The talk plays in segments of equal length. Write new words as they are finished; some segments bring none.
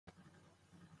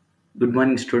Good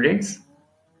morning, students.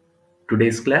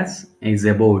 Today's class is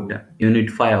about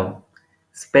Unit 5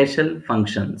 Special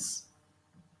Functions.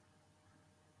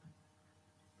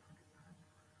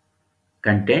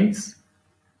 Contents: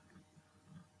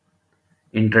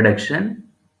 Introduction,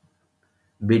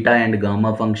 Beta and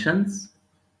Gamma functions,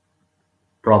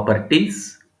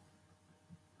 Properties,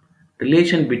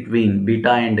 Relation between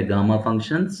Beta and Gamma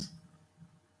functions,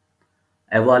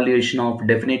 Evaluation of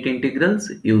definite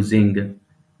integrals using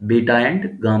Beta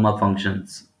and Gamma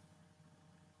functions.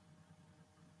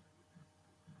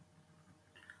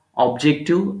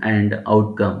 Objective and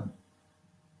Outcome.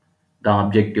 The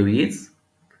objective is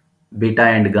Beta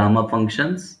and Gamma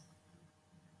functions,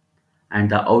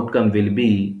 and the outcome will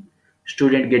be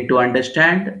student get to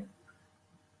understand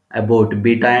about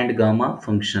beta and gamma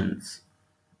functions.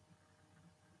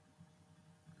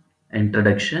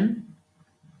 Introduction: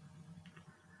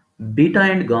 Beta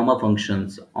and gamma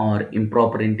functions are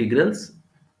improper integrals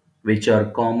which are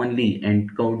commonly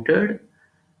encountered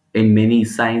in many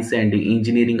science and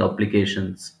engineering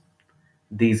applications.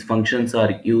 These functions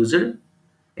are used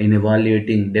in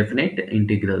evaluating definite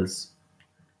integrals.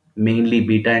 Mainly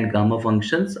beta and gamma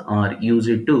functions are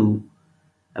used to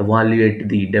evaluate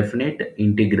the definite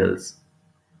integrals,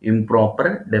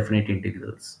 improper definite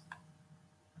integrals.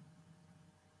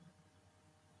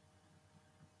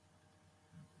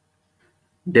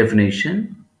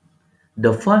 Definition: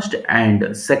 the first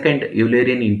and second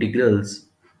Eulerian integrals,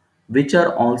 which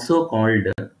are also called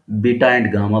beta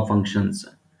and gamma functions,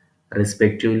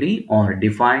 respectively, are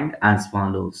defined as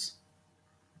follows.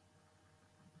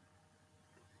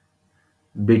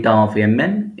 Beta of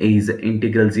mn is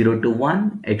integral 0 to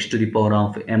 1 x to the power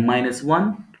of m minus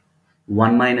 1,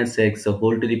 1 minus x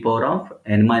whole to the power of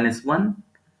n minus 1.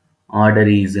 Order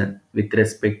is with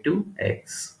respect to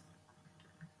x.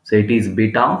 So it is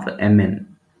beta of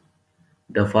mn.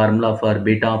 The formula for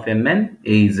beta of mn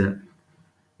is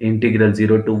integral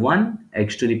 0 to 1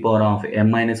 x to the power of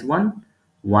m minus 1,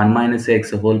 1 minus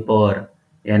x whole power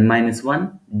n minus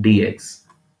 1 dx.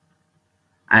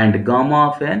 And gamma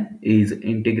of n is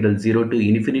integral 0 to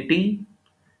infinity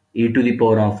e to the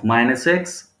power of minus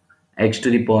x to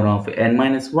the power of n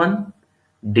minus 1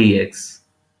 dx.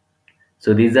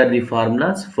 So these are the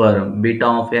formulas for beta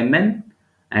of mn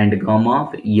and gamma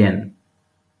of n.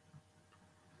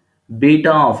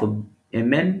 Beta of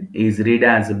mn is read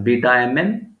as beta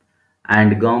mn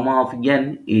and gamma of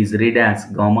n is read as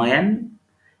gamma n.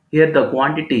 Here the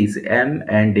quantities m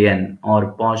and n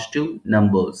are positive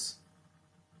numbers.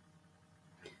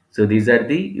 So these are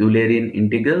the Eulerian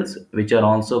integrals which are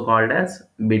also called as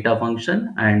beta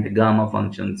function and gamma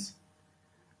functions.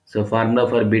 So formula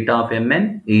for beta of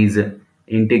mn is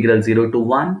integral 0 to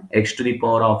 1 x to the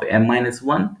power of m minus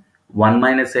 1, 1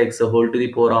 minus x whole to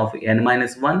the power of n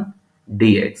minus 1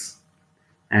 dx.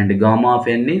 And gamma of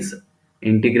n is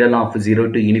integral of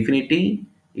 0 to infinity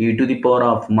e to the power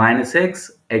of minus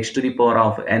x to the power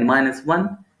of n minus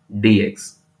 1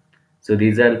 dx. So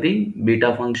these are the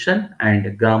beta function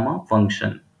and gamma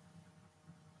function.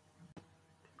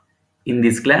 In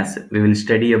this class, we will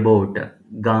study about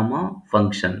gamma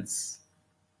functions.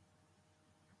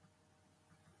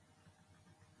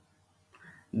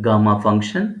 Gamma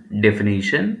function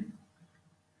definition: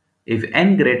 if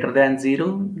n greater than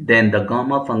 0, then the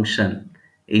gamma function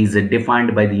is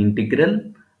defined by the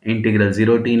integral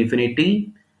 0 to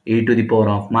infinity e to the power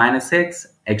of minus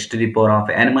x to the power of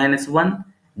n minus 1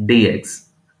 dx,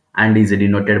 and is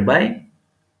denoted by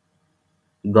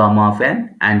gamma of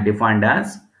n and defined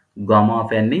as gamma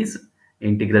of n is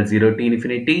integral 0 to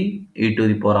infinity e to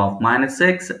the power of minus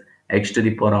x to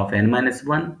the power of n minus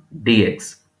 1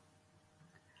 dx.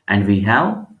 And we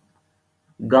have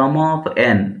gamma of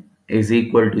n is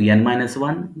equal to n minus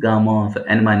 1 gamma of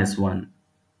n minus 1.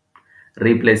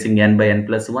 Replacing n by n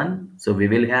plus 1, so we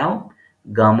will have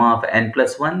gamma of n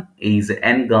plus 1 is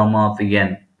n gamma of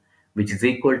n, which is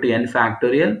equal to n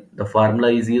factorial. The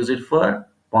formula is used for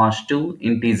positive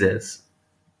integers.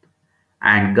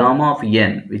 And gamma of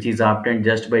n, which is obtained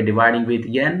just by dividing with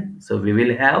n, so we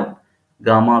will have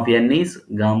gamma of n is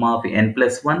gamma of n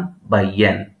plus 1 by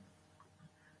n.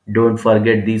 Don't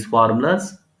forget these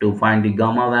formulas. To find the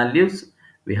gamma values,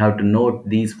 we have to note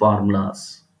these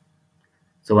formulas.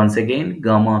 So once again,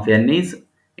 gamma of n is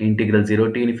integral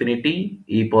 0 to infinity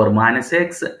e power minus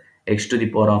x to the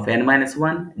power of n minus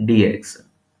 1 dx.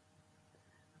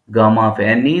 Gamma of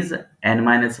n is n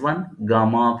minus 1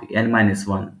 gamma of n minus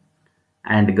 1.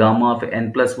 And gamma of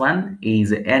n plus 1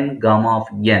 is n gamma of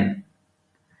n.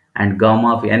 And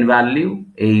gamma of n value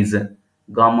is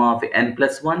gamma of n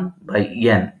plus 1 by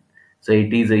n. So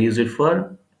it is used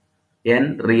for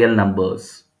n real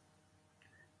numbers.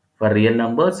 For real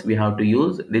numbers, we have to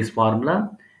use this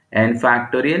formula. N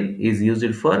factorial is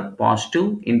used for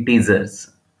positive integers.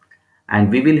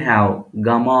 And we will have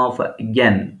gamma of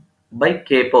n by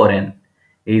k power n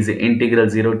is integral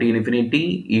 0 to infinity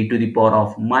e to the power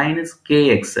of minus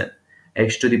kx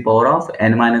x to the power of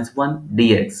n minus 1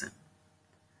 dx.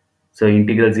 So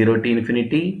integral 0 to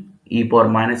infinity e power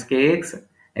minus kx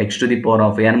x to the power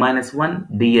of n minus 1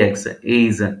 dx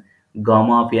is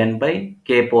gamma of n by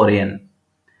k power n.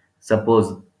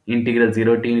 Suppose integral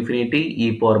 0 to infinity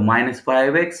e power minus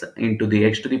 5x into the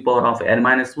x to the power of n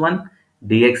minus 1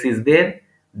 dx is there,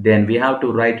 then we have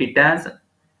to write it as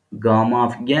gamma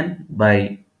of n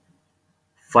by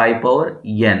 5 power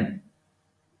n,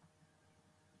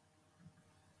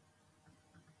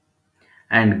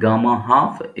 and gamma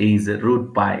half is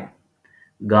root pi.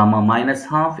 Gamma minus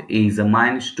half is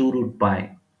minus 2 root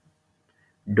pi.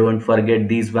 Don't forget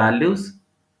these values.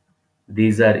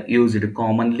 These are used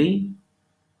commonly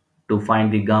to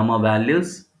find the gamma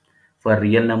values for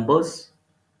real numbers.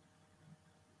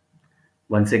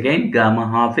 Once again, gamma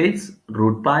half is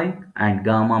root pi and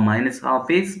gamma minus half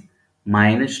is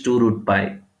minus 2 root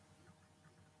pi.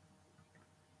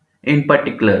 In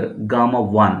particular, gamma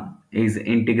 1 is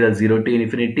integral 0 to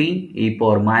infinity e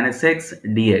power minus x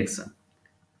dx,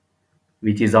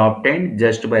 which is obtained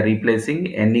just by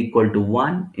replacing n equal to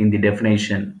 1 in the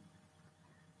definition.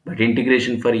 But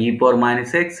integration for e power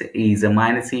minus x is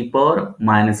minus e power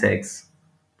minus x.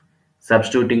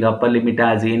 Substituting upper limit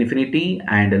as infinity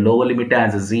and lower limit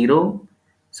as 0.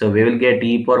 So we will get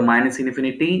e power minus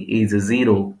infinity is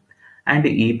 0 and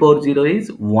e power 0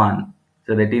 is 1.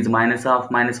 So that is minus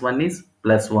half minus 1 is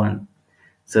plus 1.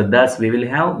 So thus we will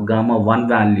have gamma 1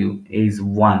 value is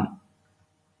 1.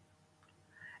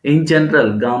 In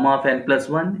general, gamma of n plus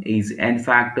 1 is n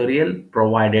factorial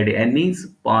provided n is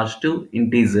positive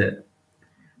integer.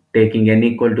 Taking n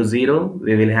equal to 0,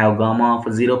 we will have gamma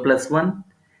of 0 plus 1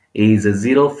 is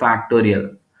 0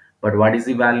 factorial. But what is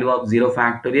the value of 0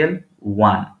 factorial?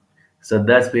 1. So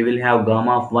thus we will have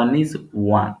gamma of 1 is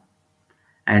 1.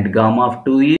 And gamma of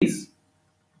 2 is,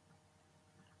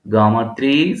 gamma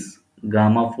 3 is,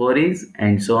 gamma 4 is,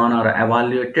 and so on are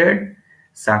evaluated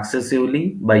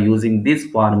successively by using this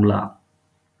formula.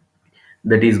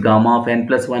 That is gamma of n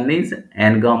plus 1 is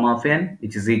n gamma of n,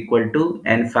 which is equal to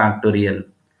n factorial.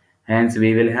 Hence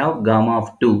we will have gamma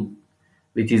of 2,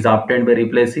 which is obtained by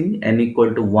replacing n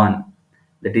equal to 1.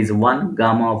 That is 1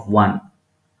 gamma of 1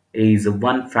 is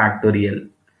 1 factorial.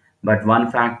 But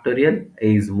 1 factorial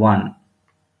is 1.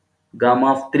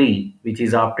 Gamma of 3, which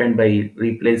is obtained by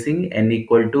replacing n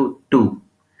equal to 2.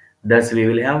 Thus we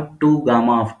will have 2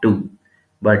 gamma of 2.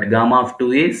 But gamma of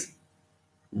 2 is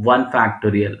 1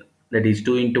 factorial. That is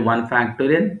 2 into 1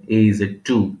 factorial is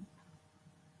 2.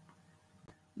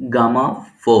 Gamma of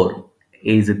 4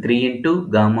 is 3 into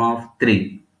gamma of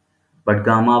 3. But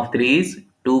gamma of 3 is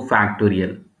 2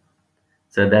 factorial.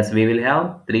 So thus we will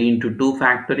have 3 into 2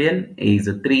 factorial is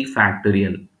 3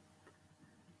 factorial.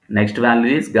 Next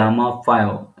value is gamma of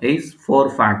 5 is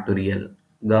 4 factorial.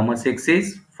 Gamma 6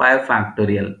 is 5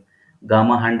 factorial.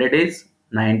 Gamma 100 is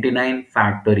 99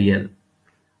 factorial.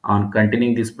 On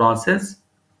continuing this process,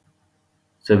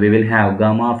 so we will have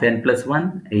gamma of n plus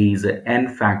 1 is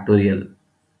n factorial.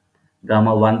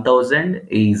 Gamma 1000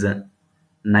 is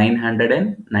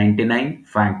 999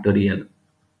 factorial.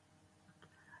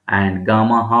 And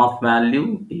gamma half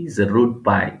value is root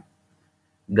pi.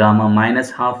 Gamma minus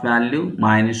half value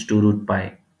minus 2 root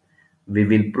pi. We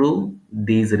will prove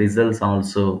these results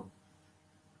also.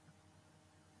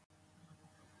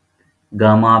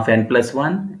 Gamma of n plus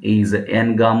 1 is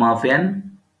n gamma of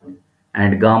n,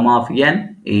 and gamma of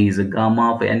n is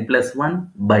gamma of n plus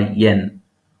 1 by n.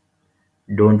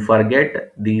 Don't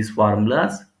forget these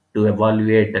formulas. To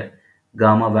evaluate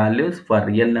gamma values for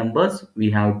real numbers,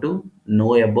 we have to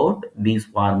know about these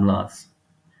formulas.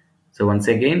 So once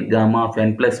again, gamma of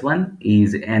n plus 1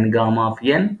 is n gamma of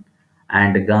n,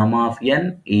 and gamma of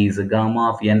n is gamma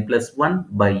of n plus 1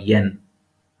 by n.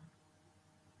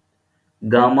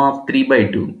 Gamma of 3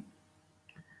 by 2,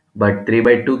 but 3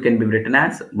 by 2 can be written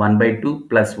as 1 by 2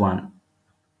 plus 1.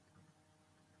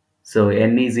 So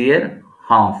n is here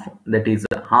half, that is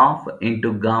half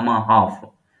into gamma half.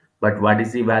 But what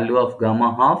is the value of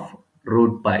gamma half?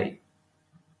 Root pi.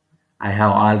 I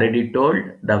have already told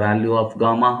the value of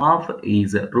gamma half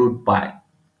is root pi.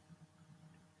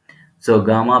 So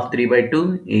gamma of 3 by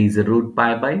 2 is root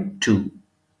pi by 2.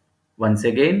 Once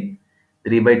again,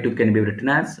 3 by 2 can be written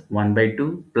as 1 by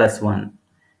 2 plus 1.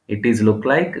 It is look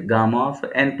like gamma of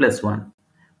n plus 1.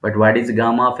 But what is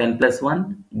gamma of n plus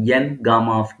 1? N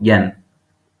gamma of n.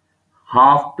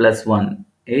 Half plus 1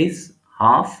 is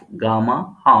half,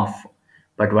 gamma half.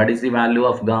 But what is the value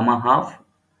of gamma half?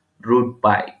 Root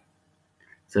pi.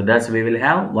 So thus we will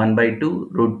have 1 by 2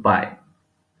 root pi.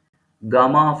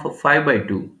 Gamma of 5 by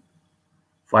 2.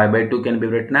 5 by 2 can be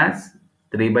written as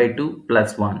 3 by 2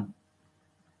 plus 1.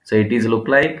 So it is look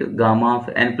like gamma of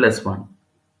n plus 1.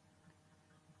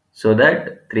 So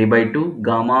that 3 by 2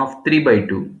 gamma of 3 by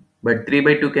 2. But 3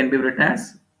 by 2 can be written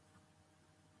as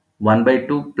 1 by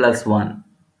 2 plus 1.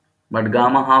 But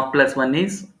gamma half plus 1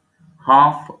 is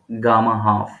half gamma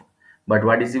half. But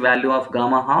what is the value of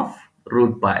gamma half?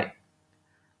 Root pi.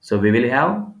 So we will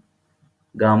have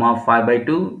gamma of 5 by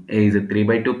 2 is 3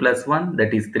 by 2 plus 1,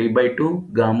 that is 3 by 2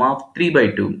 gamma of 3 by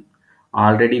 2.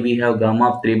 Already we have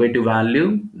gamma of 3 by 2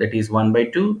 value, that is 1 by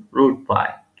 2 root pi.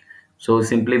 So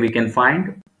simply we can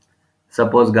find,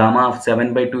 suppose gamma of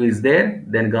 7 by 2 is there,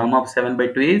 then gamma of 7 by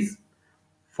 2 is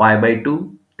 5 by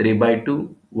 2, 3 by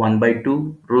 2, 1 by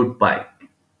 2 root pi.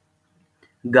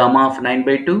 Gamma of 9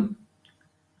 by 2,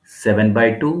 7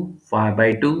 by 2, 5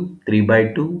 by 2, 3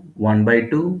 by 2, 1 by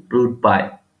 2 root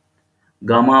pi.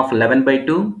 Gamma of 11 by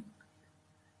 2,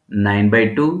 9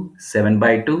 by 2, 7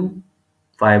 by 2,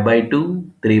 5 by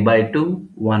 2, 3 by 2,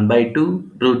 1 by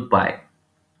 2 root pi.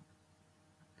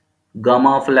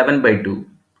 Gamma of 11 by 2,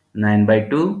 9 by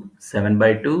 2, 7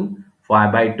 by 2,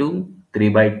 5 by 2, 3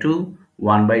 by 2,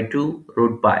 1 by 2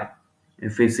 root pi.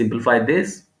 If we simplify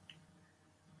this,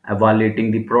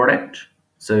 evaluating the product,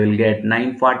 so you will get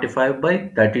 945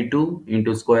 by 32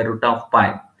 into square root of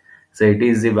pi. So it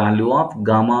is the value of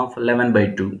gamma of 11 by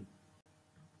 2.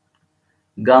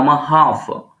 Gamma half,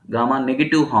 gamma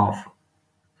negative half.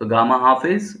 So gamma half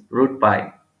is root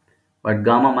pi, but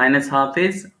gamma minus half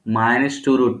is minus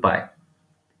 2 root pi.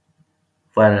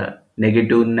 For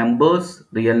negative numbers,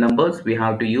 real numbers, we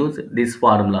have to use this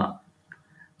formula.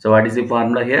 So what is the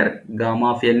formula here?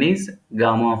 Gamma of n is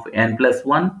gamma of n plus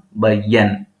 1 by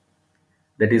n.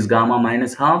 That is gamma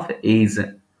minus half is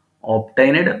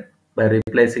obtained by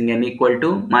replacing n equal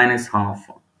to minus half.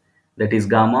 That is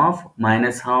gamma of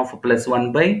minus half plus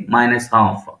 1 by minus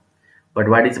half. But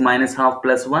what is minus half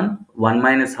plus 1? 1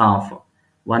 minus half.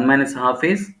 1 minus half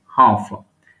is half.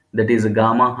 That is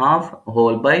gamma half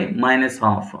whole by minus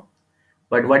half.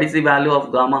 But what is the value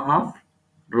of gamma half?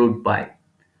 Root pi.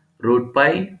 Root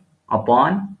pi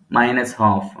upon minus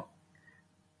half.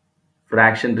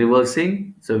 Fraction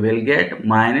reversing, so we'll get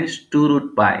minus 2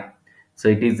 root pi. So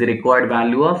it is the required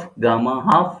value of gamma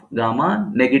half,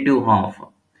 gamma negative half.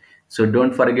 So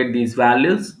don't forget these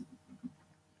values.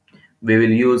 We will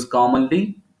use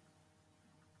commonly,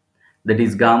 that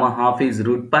is gamma half is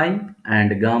root pi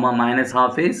and gamma minus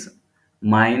half is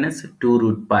minus 2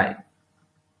 root pi.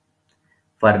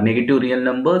 For negative real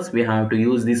numbers, we have to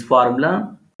use this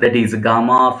formula, that is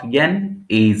gamma of n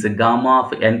is gamma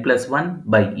of n plus 1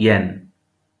 by n.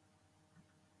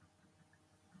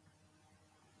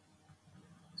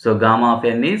 So gamma of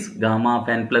n is gamma of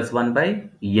n plus 1 by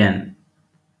n.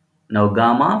 Now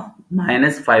gamma of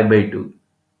minus 5 by 2,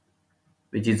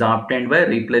 which is obtained by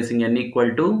replacing n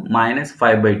equal to minus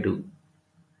 5 by 2.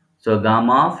 So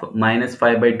gamma of minus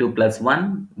 5 by 2 plus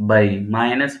 1 by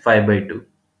minus 5 by 2.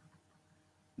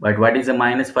 But what is a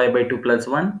minus 5 by 2 plus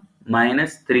 1?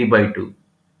 Minus 3 by 2.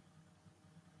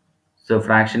 So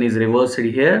fraction is reversed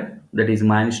here, that is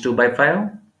minus 2 by 5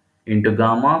 into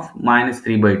gamma of minus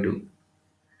 3 by 2.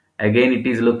 Again it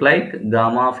is look like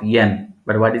gamma of n.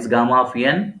 But what is gamma of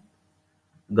n?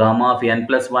 Gamma of n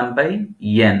plus 1 by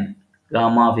n.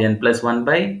 Gamma of n plus 1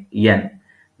 by n.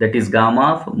 That is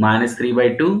gamma of minus 3 by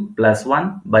 2 plus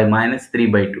 1 by minus 3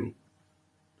 by 2.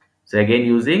 So again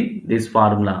using this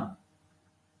formula.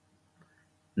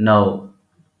 Now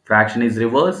fraction is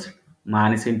reversed.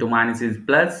 Minus into minus is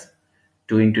plus.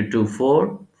 2 into 2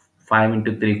 4. 5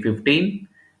 into 3 15.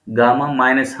 Gamma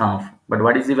minus half. But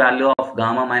what is the value of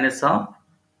gamma minus half?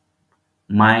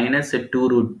 Minus 2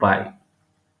 root pi.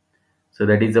 So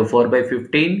that is a 4 by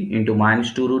 15 into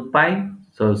minus 2 root pi.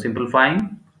 So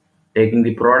simplifying, taking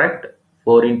the product,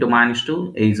 4 into minus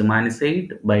 2 is minus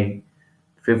 8 by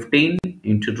 15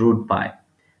 into root pi.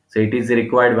 So it is the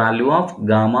required value of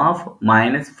gamma of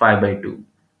minus 5 by 2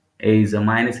 is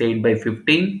minus 8 by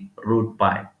 15 root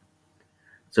pi.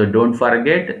 So don't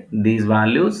forget these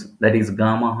values, that is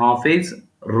gamma half is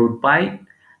root pi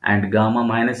and gamma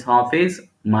minus half is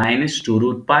minus 2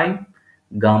 root pi.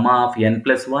 Gamma of n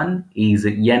plus 1 is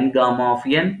n gamma of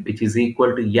n, which is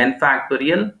equal to n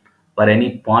factorial for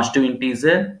any positive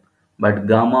integer, but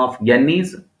gamma of n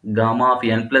is gamma of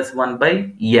n plus 1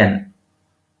 by n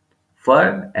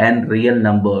for n real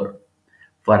number.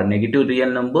 For negative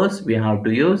real numbers, we have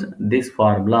to use this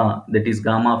formula, that is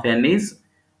gamma of n is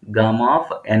gamma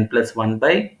of n plus 1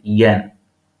 by n.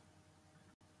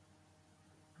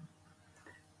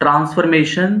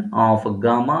 Transformation of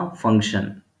gamma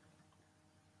function.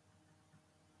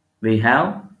 We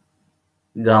have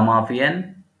gamma of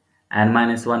n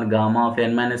minus 1 gamma of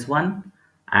n minus 1,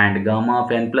 and gamma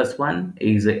of n plus 1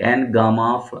 is n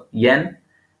gamma of n,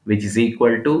 which is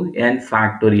equal to n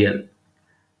factorial,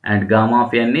 and gamma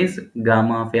of n is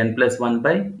gamma of n plus 1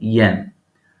 by n.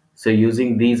 So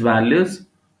using these values,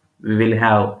 we will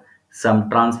have some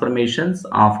transformations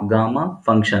of gamma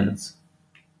functions.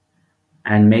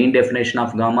 And main definition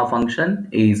of gamma function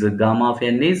is gamma of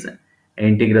n is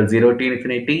integral 0 to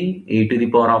infinity e to the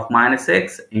power of minus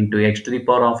x into x to the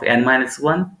power of n minus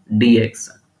 1 dx.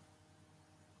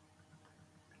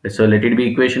 So let it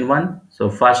be equation 1. So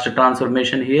first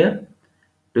transformation here.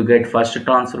 To get first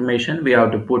transformation, we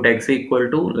have to put x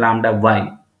equal to lambda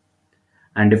y.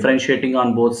 And differentiating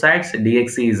on both sides,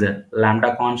 dx is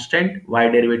lambda constant, y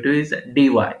derivative is dy.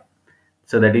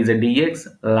 So that is a dx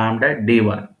lambda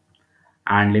dy.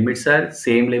 And limits are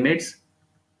same limits.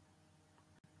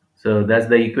 So that's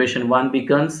the equation 1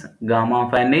 becomes gamma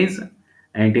of n is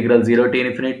integral 0 to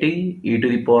infinity e to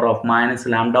the power of minus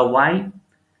lambda y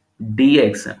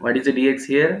dx. What is the dx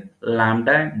here?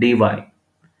 Lambda dy.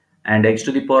 And x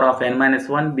to the power of n minus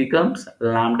 1 becomes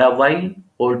lambda y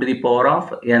whole to the power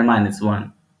of n minus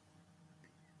 1.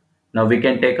 Now we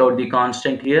can take out the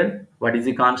constant here. What is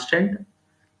the constant?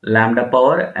 Lambda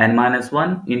power n minus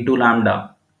 1 into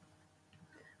lambda.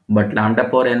 But lambda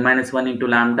power n minus 1 into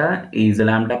lambda is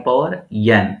lambda power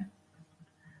n.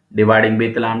 Dividing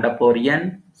with lambda power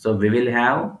n, so we will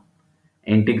have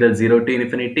integral 0 to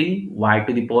infinity y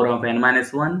to the power of n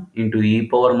minus 1 into e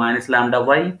power minus lambda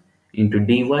y into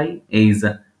dy is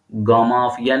gamma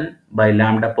of n by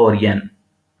lambda power n.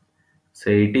 So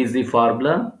it is the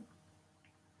formula.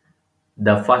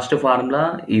 The first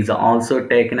formula is also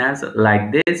taken as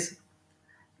like this.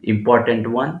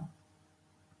 Important one,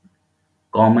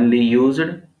 commonly used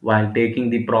while taking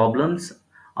the problems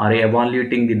or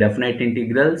evaluating the definite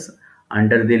integrals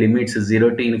under the limits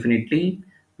 0 to infinity.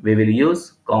 We will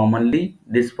use commonly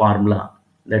this formula.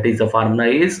 That is, the formula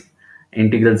is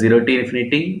integral 0 to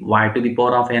infinity y to the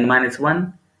power of n minus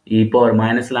 1 e power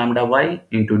minus lambda y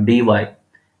into dy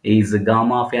is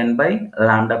gamma of n by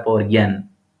lambda power n.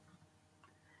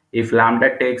 If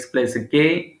lambda takes place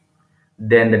k,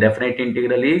 then the definite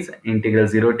integral is integral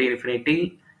 0 to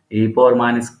infinity e power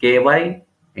minus ky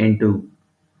into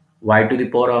y to the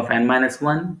power of n minus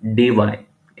 1 dy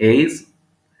is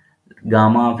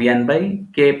gamma of n by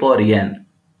k power n.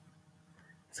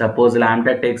 Suppose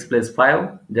lambda takes place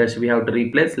 5, just we have to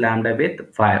replace lambda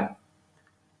with 5.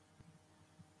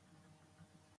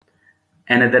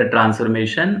 Another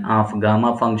transformation of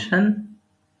gamma function.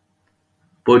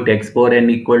 Put x power n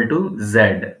equal to z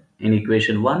in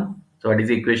equation 1. So what is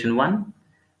equation 1?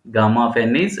 Gamma of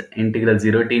n is integral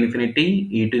 0 to infinity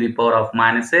e to the power of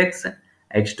minus x,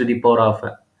 x to the power of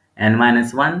n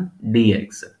minus 1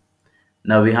 dx.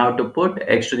 Now we have to put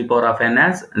x to the power of n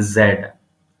as z.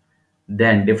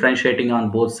 Then differentiating on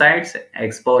both sides,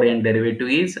 x power n derivative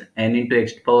is n into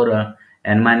x to the power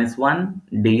n minus 1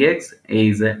 dx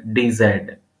is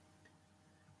dz.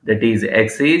 That is,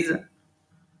 x is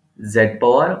z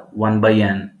power 1 by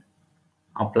n.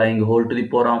 Applying whole to the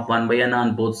power of 1 by n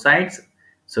on both sides,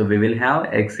 so we will have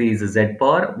x is z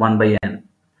power 1 by n.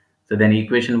 So then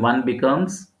equation 1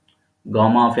 becomes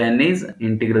gamma of n is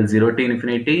integral 0 to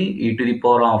infinity e to the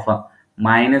power of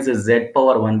minus z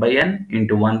power 1 by n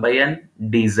into 1 by n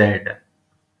dz.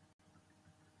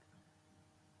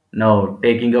 Now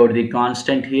taking out the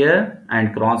constant here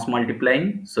and cross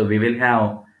multiplying, so we will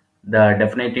have the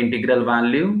definite integral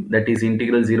value, that is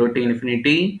integral 0 to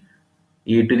infinity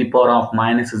e to the power of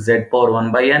minus z power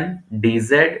 1 by n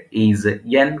dz is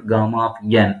n gamma of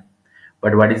n.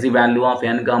 But what is the value of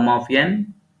n gamma of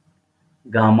n?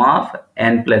 Gamma of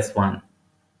n plus 1.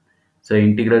 So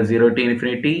integral 0 to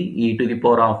infinity e to the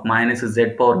power of minus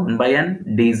z power 1 by n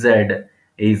dz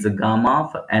is gamma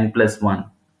of n plus 1.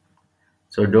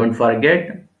 So don't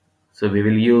forget, so we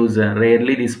will use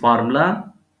rarely this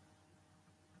formula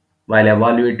while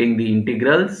evaluating the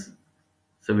integrals.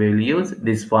 So we will use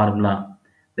this formula,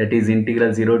 that is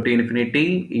integral 0 to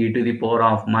infinity e to the power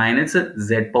of minus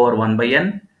z power 1 by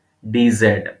n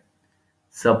dz.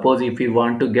 Suppose if we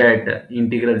want to get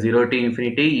integral 0 to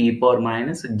infinity e power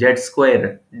minus z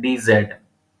square dz,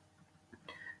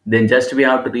 then just we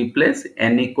have to replace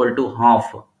n equal to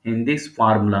half in this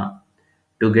formula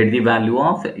to get the value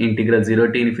of integral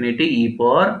 0 to infinity e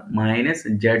power minus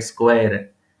z square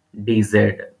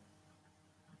dz.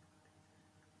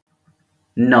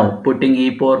 Now putting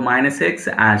e power minus x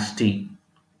as t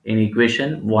in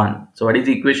equation 1. So what is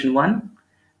equation 1?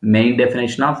 main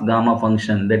definition of gamma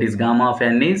function, that is gamma of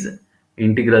n is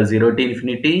integral 0 to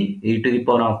infinity e to the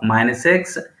power of minus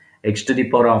x to the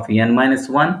power of n minus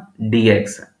 1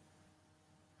 dx.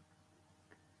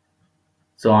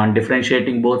 So on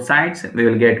differentiating both sides, we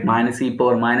will get minus e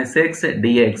power minus x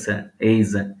dx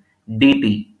is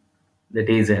dt, that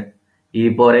is e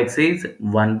power x is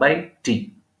 1 by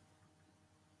t.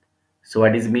 So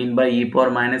what is mean by e power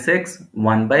minus x?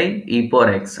 1 by e power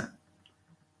x.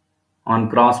 On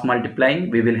cross multiplying,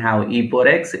 we will have e power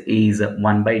x is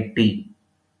 1 by t.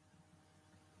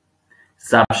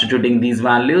 Substituting these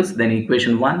values, then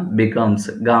equation 1 becomes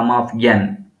gamma of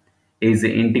n is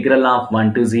the integral of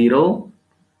 1 to 0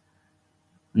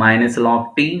 minus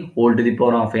log t whole to the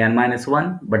power of n minus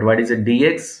 1. But what is a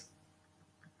dx?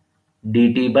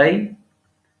 dt by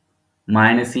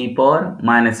minus e power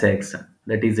minus x.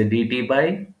 That is a dt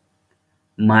by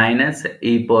minus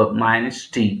e power minus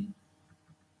t.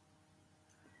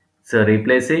 So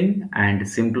replacing and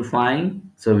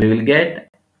simplifying, so we will get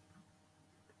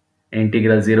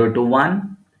integral 0 to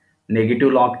 1.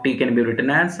 Negative log t can be written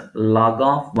as log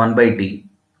of 1 by t.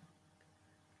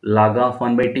 Log of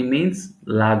 1 by t means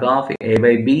log of a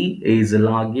by b is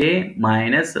log a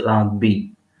minus log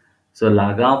b. So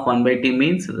log of 1 by t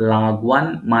means log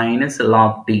 1 minus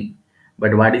log t.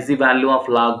 But what is the value of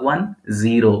log 1?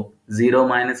 0. 0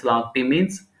 minus log t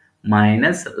means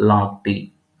minus log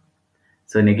t.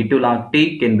 So negative log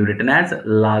t can be written as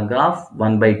log of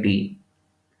 1 by t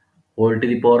whole to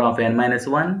the power of n minus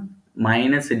 1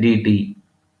 minus dt.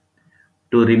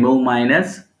 To remove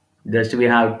minus, just we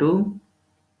have to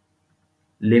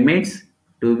limits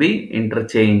to be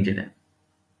interchanged.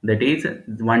 That is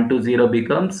 1 to 0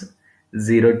 becomes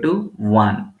 0 to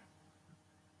 1.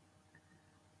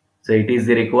 So it is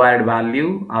the required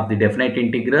value of the definite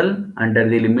integral under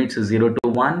the limits 0 to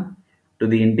 1 to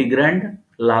the integrand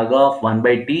log of 1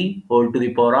 by t whole to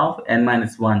the power of n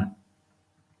minus 1.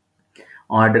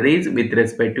 Order is with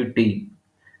respect to t.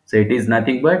 So it is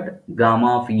nothing but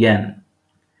gamma of n.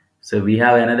 So we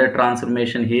have another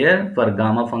transformation here for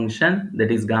gamma function,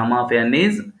 that is gamma of n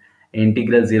is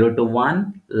integral 0 to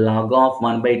 1 log of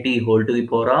 1 by t whole to the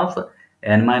power of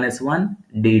n minus 1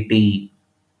 dt.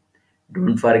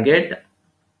 Don't forget,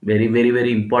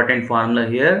 very important formula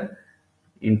here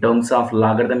in terms of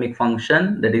logarithmic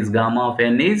function, that is gamma of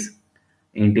n is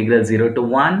integral 0 to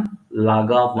 1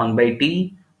 log of 1 by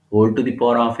t whole to the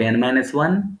power of n minus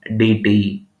 1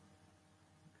 dt.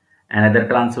 Another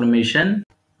transformation,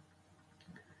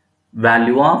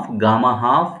 value of gamma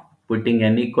half, putting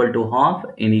n equal to half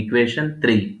in equation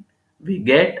 3. We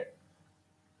get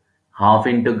half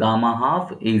into gamma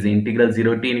half is integral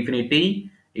 0 to infinity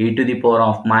e to the power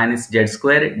of minus z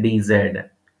square dz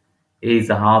is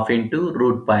half into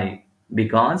root pi,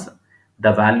 because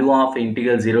the value of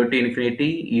integral 0 to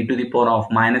infinity e to the power of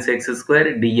minus x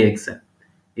square dx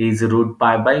is root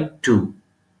pi by 2.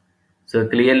 So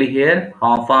clearly here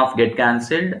half get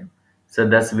cancelled. So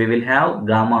thus we will have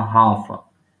gamma half.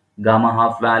 Gamma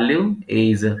half value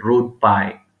is root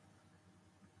pi.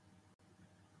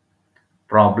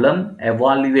 Problem,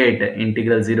 evaluate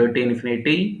integral 0 to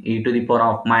infinity e to the power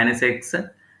of minus x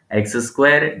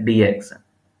square dx.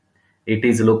 It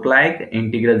is look like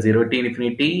integral 0 to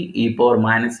infinity e power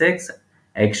minus x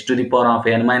to the power of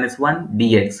n minus 1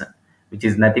 dx, which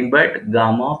is nothing but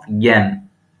gamma of n.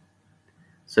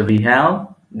 So we have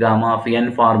gamma of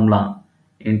n formula,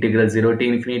 integral 0 to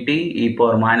infinity e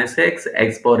power minus x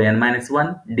power n minus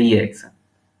 1 dx.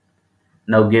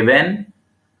 Now given,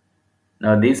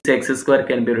 now this x square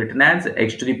can be written as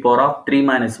x to the power of 3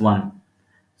 minus 1.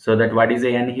 So that what is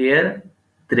the n here?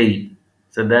 3.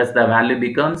 So thus the value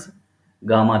becomes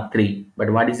gamma 3.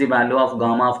 But what is the value of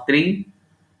gamma of 3?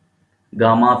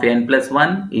 Gamma of n plus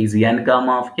 1 is n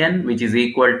gamma of n, which is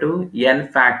equal to n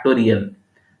factorial.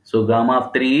 So gamma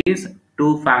of 3 is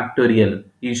 2 factorial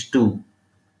is 2.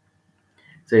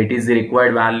 So it is the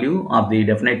required value of the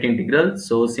definite integral.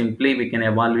 So simply we can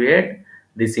evaluate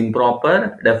this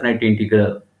improper definite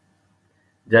integral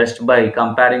just by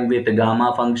comparing with the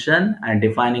gamma function and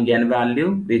defining n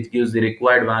value, which gives the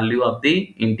required value of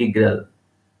the integral.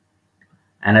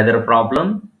 Another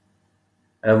problem,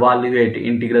 evaluate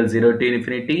integral 0 to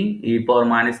infinity e power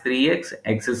minus 3x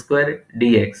x square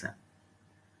dx.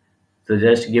 So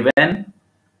just given,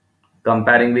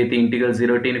 comparing with integral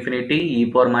 0 to infinity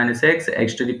e power minus x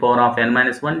to the power of n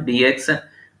minus 1 dx,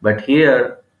 but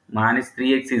here minus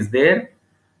 3x is there.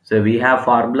 So we have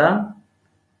formula,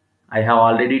 I have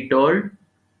already told,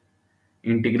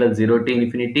 integral 0 to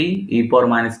infinity e power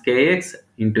minus kx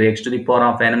into x to the power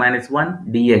of n minus 1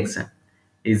 dx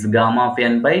is gamma of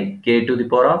n by k to the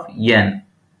power of n.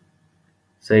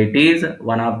 So it is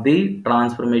one of the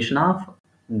transformation of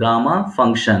gamma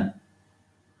function,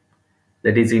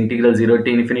 that is integral 0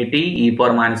 to infinity e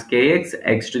power minus kx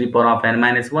x to the power of n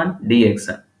minus 1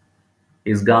 dx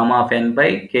is gamma of n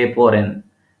by k power n.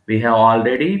 We have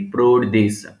already proved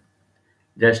this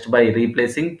just by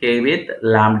replacing k with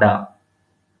lambda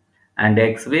and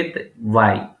x with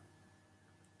y.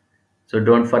 So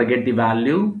don't forget the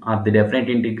value of the definite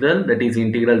integral, that is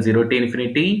integral 0 to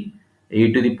infinity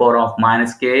e to the power of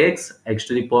minus kx x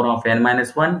to the power of n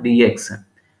minus 1 dx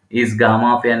is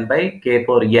gamma of n by k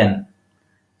power n.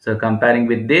 So comparing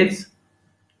with this,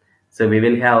 so we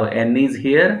will have n is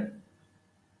here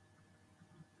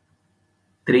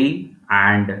 3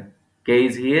 and k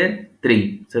is here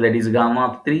 3. So that is gamma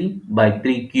of 3 by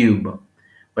 3 cube.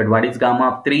 But what is gamma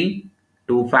of 3?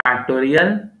 2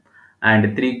 factorial,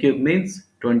 and 3 cube means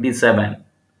 27.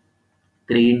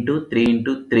 3 into 3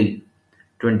 into 3,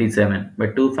 27.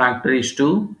 But 2 factor is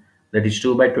 2, that is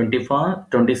 2 by 24.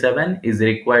 27 is the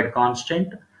required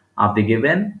constant of the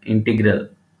given integral.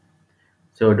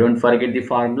 So don't forget the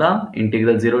formula,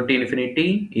 integral 0 to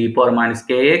infinity e power minus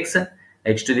kx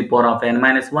x to the power of n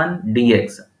minus 1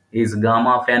 dx is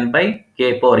gamma of n by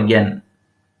k power n.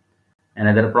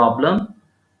 Another problem,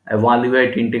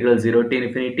 evaluate integral 0 to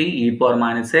infinity e power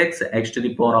minus x to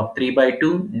the power of 3 by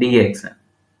 2 dx.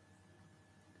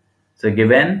 So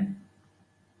given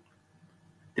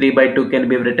 3 by 2 can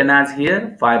be written as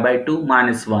here 5 by 2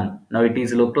 minus 1. Now it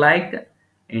is look like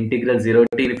integral 0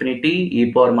 to infinity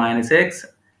e power minus x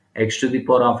to the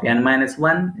power of n minus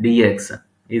 1 dx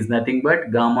is nothing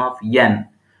but gamma of n.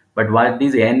 But what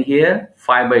is n here?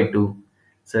 5 by 2.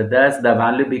 So thus the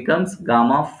value becomes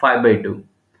gamma of 5 by 2.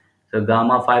 So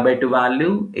gamma 5 by 2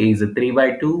 value is 3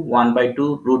 by 2 1 by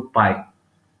 2 root pi.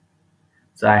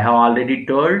 So I have already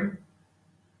told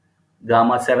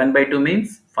gamma 7 by 2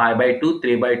 means 5 by 2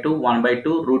 3 by 2 1 by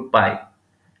 2 root pi.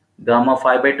 Gamma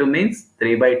 5 by 2 means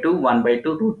 3 by 2 1 by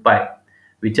 2 root pi,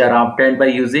 which are obtained by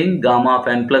using gamma of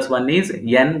n plus 1 is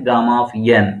n gamma of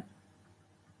n.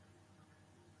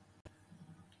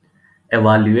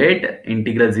 Evaluate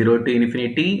integral 0 to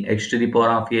infinity x to the power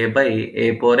of a by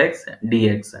a power x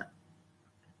dx.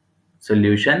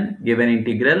 Solution, given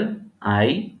integral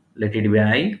I, let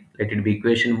it be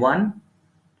equation 1.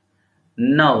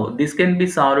 Now this can be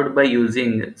solved by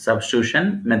using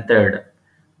substitution method,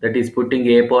 that is putting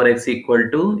a power x equal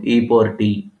to e power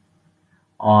t,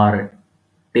 or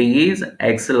t is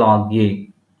x log a,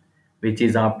 which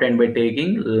is obtained by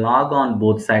taking log on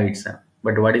both sides.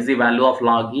 But what is the value of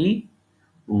log e?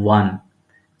 1.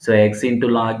 So x into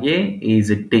log a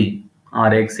is t,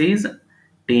 or x is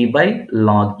t by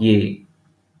log a.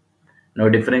 Now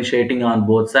differentiating on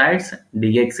both sides,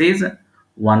 dx is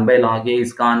 1 by log a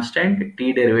is constant,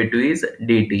 t derivative is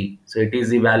dt. So it is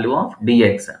the value of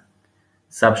dx.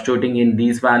 Substituting in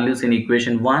these values in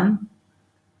equation 1,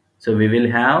 so we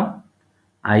will have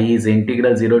I is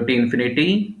integral 0 to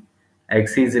infinity,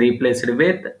 x is replaced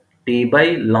with t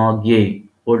by log a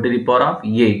whole to the power of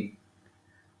a,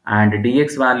 and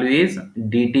dx value is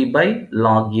dt by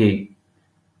log a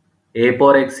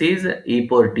power x is e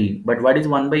power t. But what is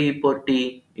 1 by e power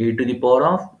t? E to the power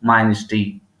of minus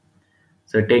t.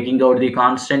 So taking out the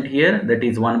constant here, that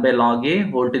is 1 by log a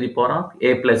whole to the power of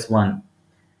a plus 1.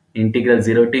 Integral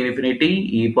 0 to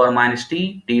infinity e power minus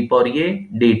t power a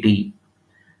dt.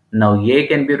 Now a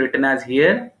can be written as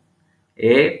here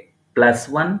a plus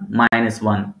 1 minus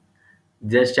 1.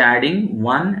 Just adding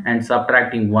 1 and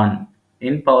subtracting 1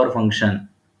 in power function.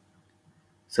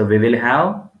 So we will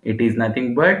have, it is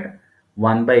nothing but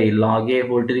 1 by log a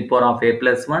whole to the power of a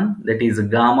plus 1, that is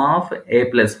gamma of a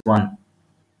plus 1.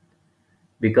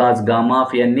 Because gamma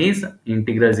of n is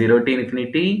integral 0 to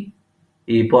infinity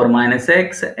e power minus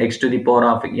x to the power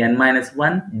of n minus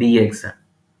 1 dx.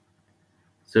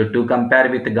 So to compare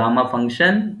with the gamma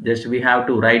function, just we have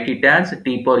to write it as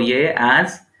t power a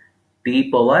as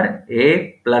t power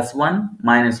a plus 1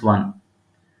 minus 1.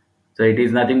 So it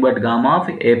is nothing but gamma of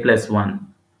a plus 1.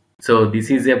 So this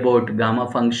is about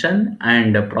gamma function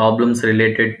and problems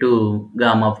related to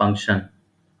gamma function.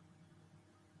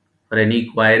 For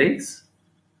any queries,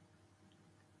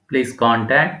 please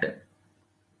contact.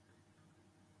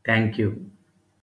 Thank you.